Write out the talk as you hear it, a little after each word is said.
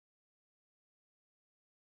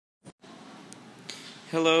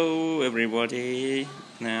Hello everybody.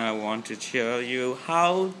 Now I want to tell you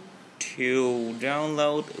how to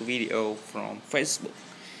download video from Facebook.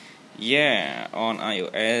 Yeah, on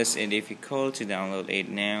iOS it's difficult to download it.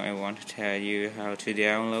 Now I want to tell you how to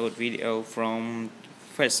download video from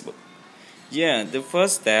Facebook. Yeah, the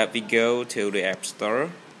first step we go to the App Store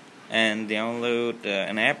and download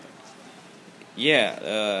an app. Yeah,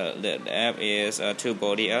 the app is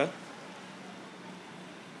Tubodia.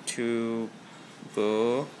 Tubodia.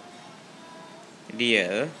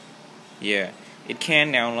 Yeah, it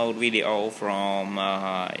can download video from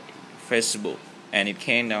Facebook, and it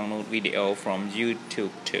can download video from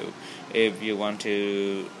YouTube too. If you want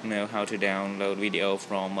to know how to download video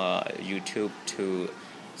from YouTube to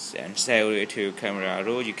and save it to Camera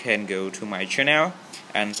Raw, you can go to my channel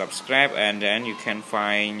and subscribe, and then you can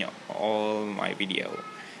find all my video.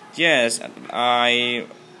 Yes, I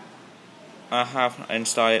have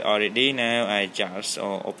installed it already. Now I just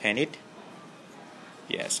open it.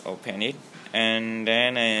 Yes, open it, and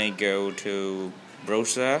then I go to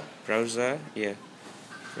browser,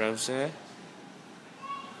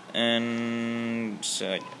 and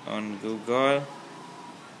search on Google.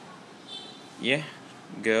 Yeah,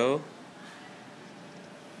 go.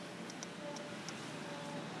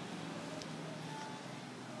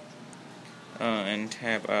 And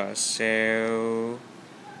tap save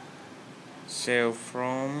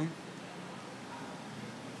from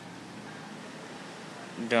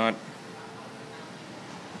 .net.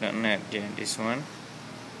 Yeah, this one,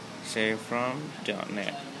 save from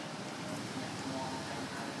 .net.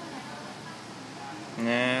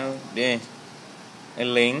 Now there's a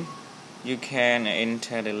link, you can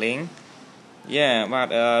enter the link. Yeah, but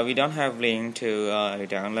we don't have link to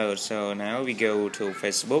download, so now we go to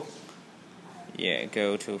Facebook. Yeah,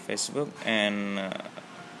 go to Facebook and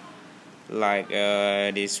like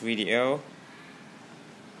this video.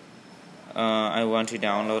 I want to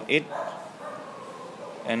download it,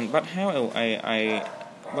 and but how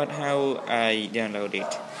I download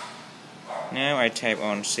it? Now I type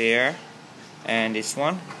on share, and this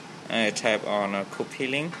one I type on copy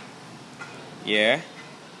link. Yeah.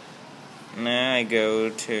 Now I go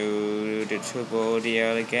to the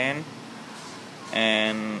tutorial again,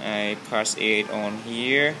 and I pass it on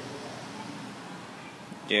here.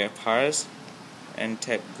 Yeah, pass, and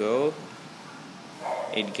tap go.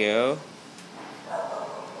 It go.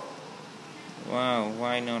 Wow,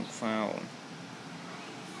 why not found?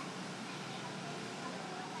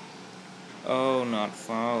 Oh, not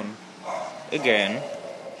found. Again.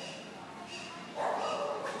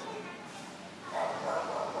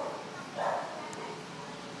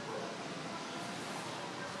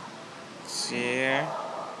 Share,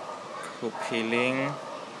 copy link,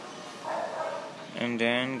 and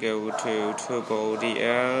then go to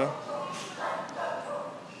tutorial.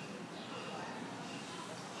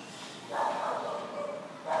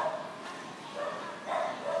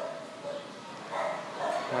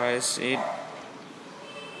 Press it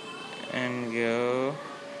and go.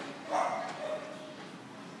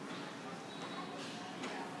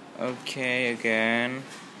 Okay, again.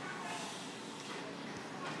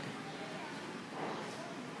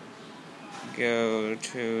 Go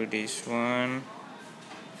to this one.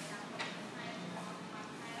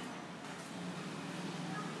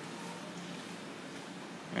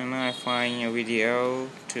 And I find a video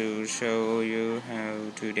to show you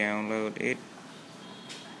how to download it.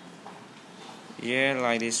 Yeah,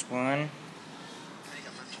 like this one.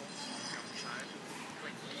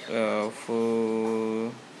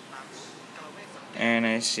 Full, and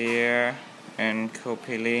I share and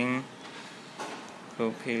copy link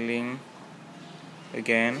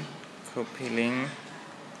again, copy link,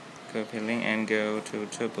 and go to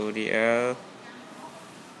tutorial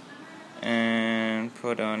and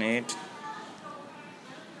put on it,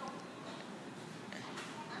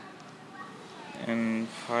 and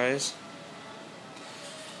press.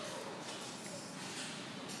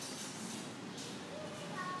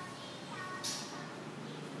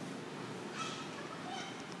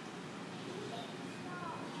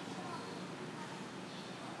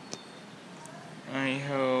 I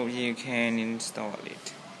hope you can install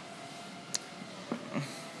it.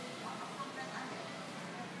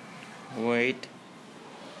 Wait.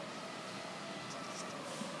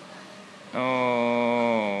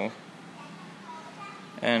 Oh,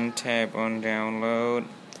 and tap on download.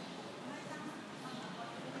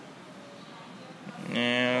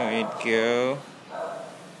 Now it go.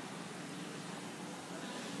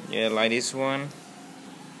 Yeah, like this one,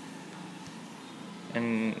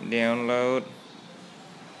 and download.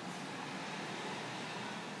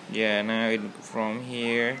 Yeah, now it from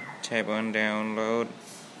here, tap on download.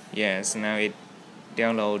 Yes, now it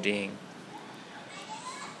downloading.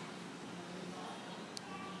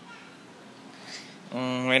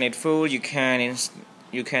 When it full, you can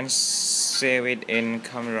save it in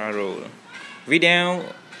camera roll.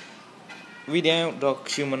 Without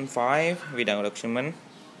document 5, without document,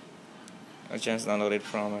 I just download it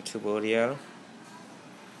from a tutorial.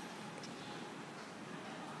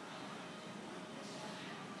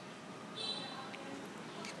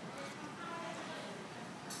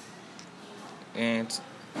 And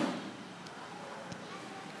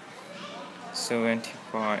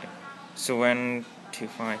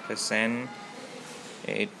 75%,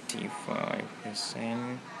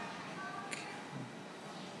 85%.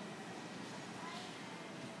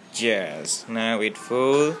 Yes, now it's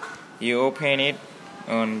full. You open it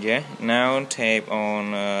on, yeah. Now tap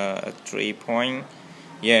on 3 point,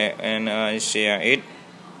 yeah, and share it,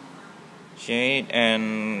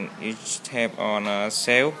 and you tap on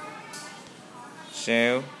save.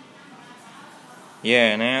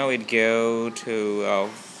 Yeah, now it go to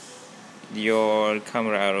your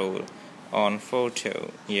camera roll on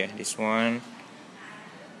photo. Yeah, this one.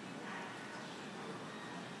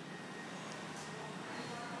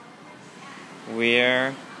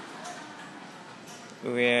 Where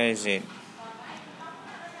is it?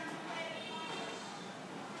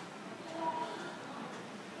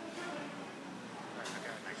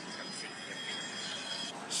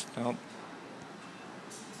 Stop.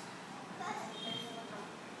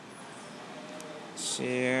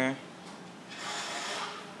 Share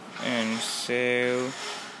and save.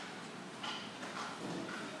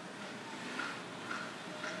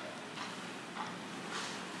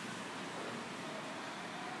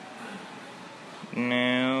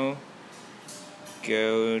 Now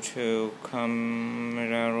go to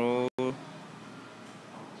camera roll.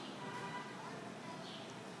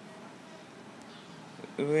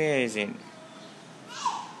 Where is it?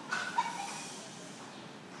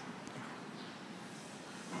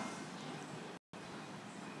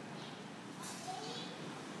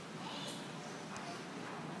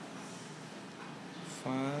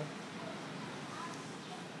 File.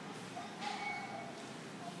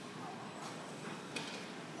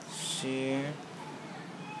 Share.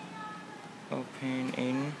 Open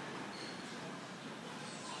in.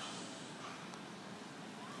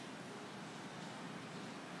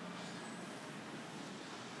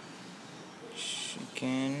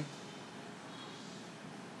 Scan.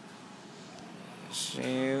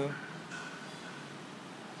 Save.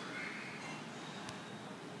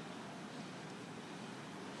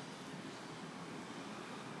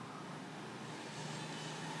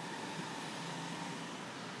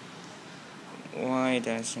 Why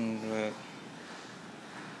doesn't work?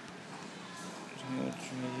 2,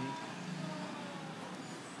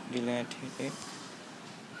 3. Deleted it.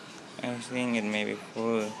 I think it may be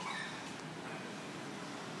full.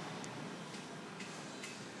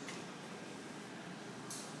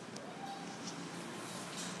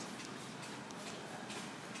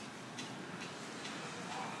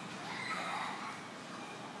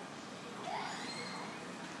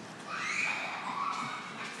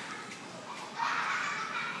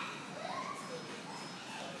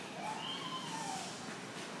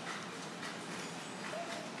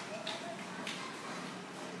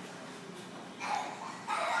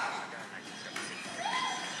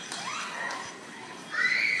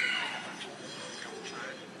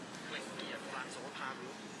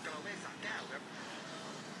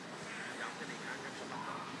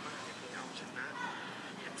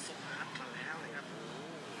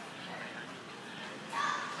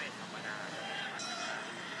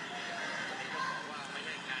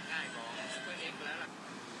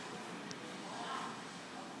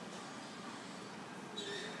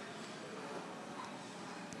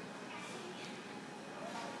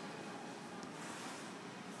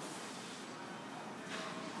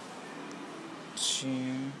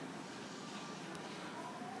 Share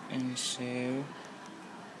and save.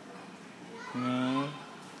 Now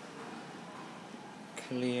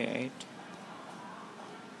clear it.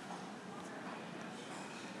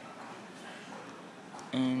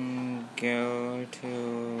 And go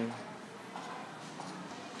to,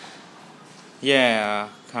 yeah,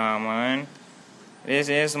 come on. This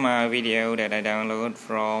is my video that I downloaded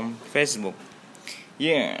from Facebook.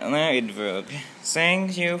 Yeah, now it worked.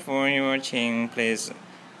 Thank you for watching. Please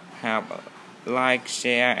have like,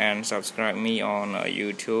 share, and subscribe me on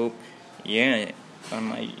YouTube. Yeah, on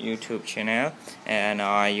my YouTube channel, and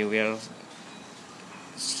you will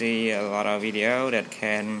see a lot of video that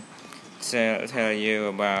can tell you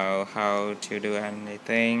about how to do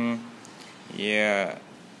anything. Yeah,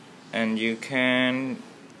 and you can.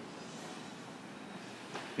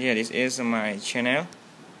 Yeah, this is my channel.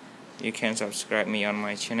 You can subscribe me on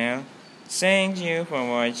my channel. Thank you for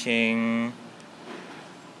watching.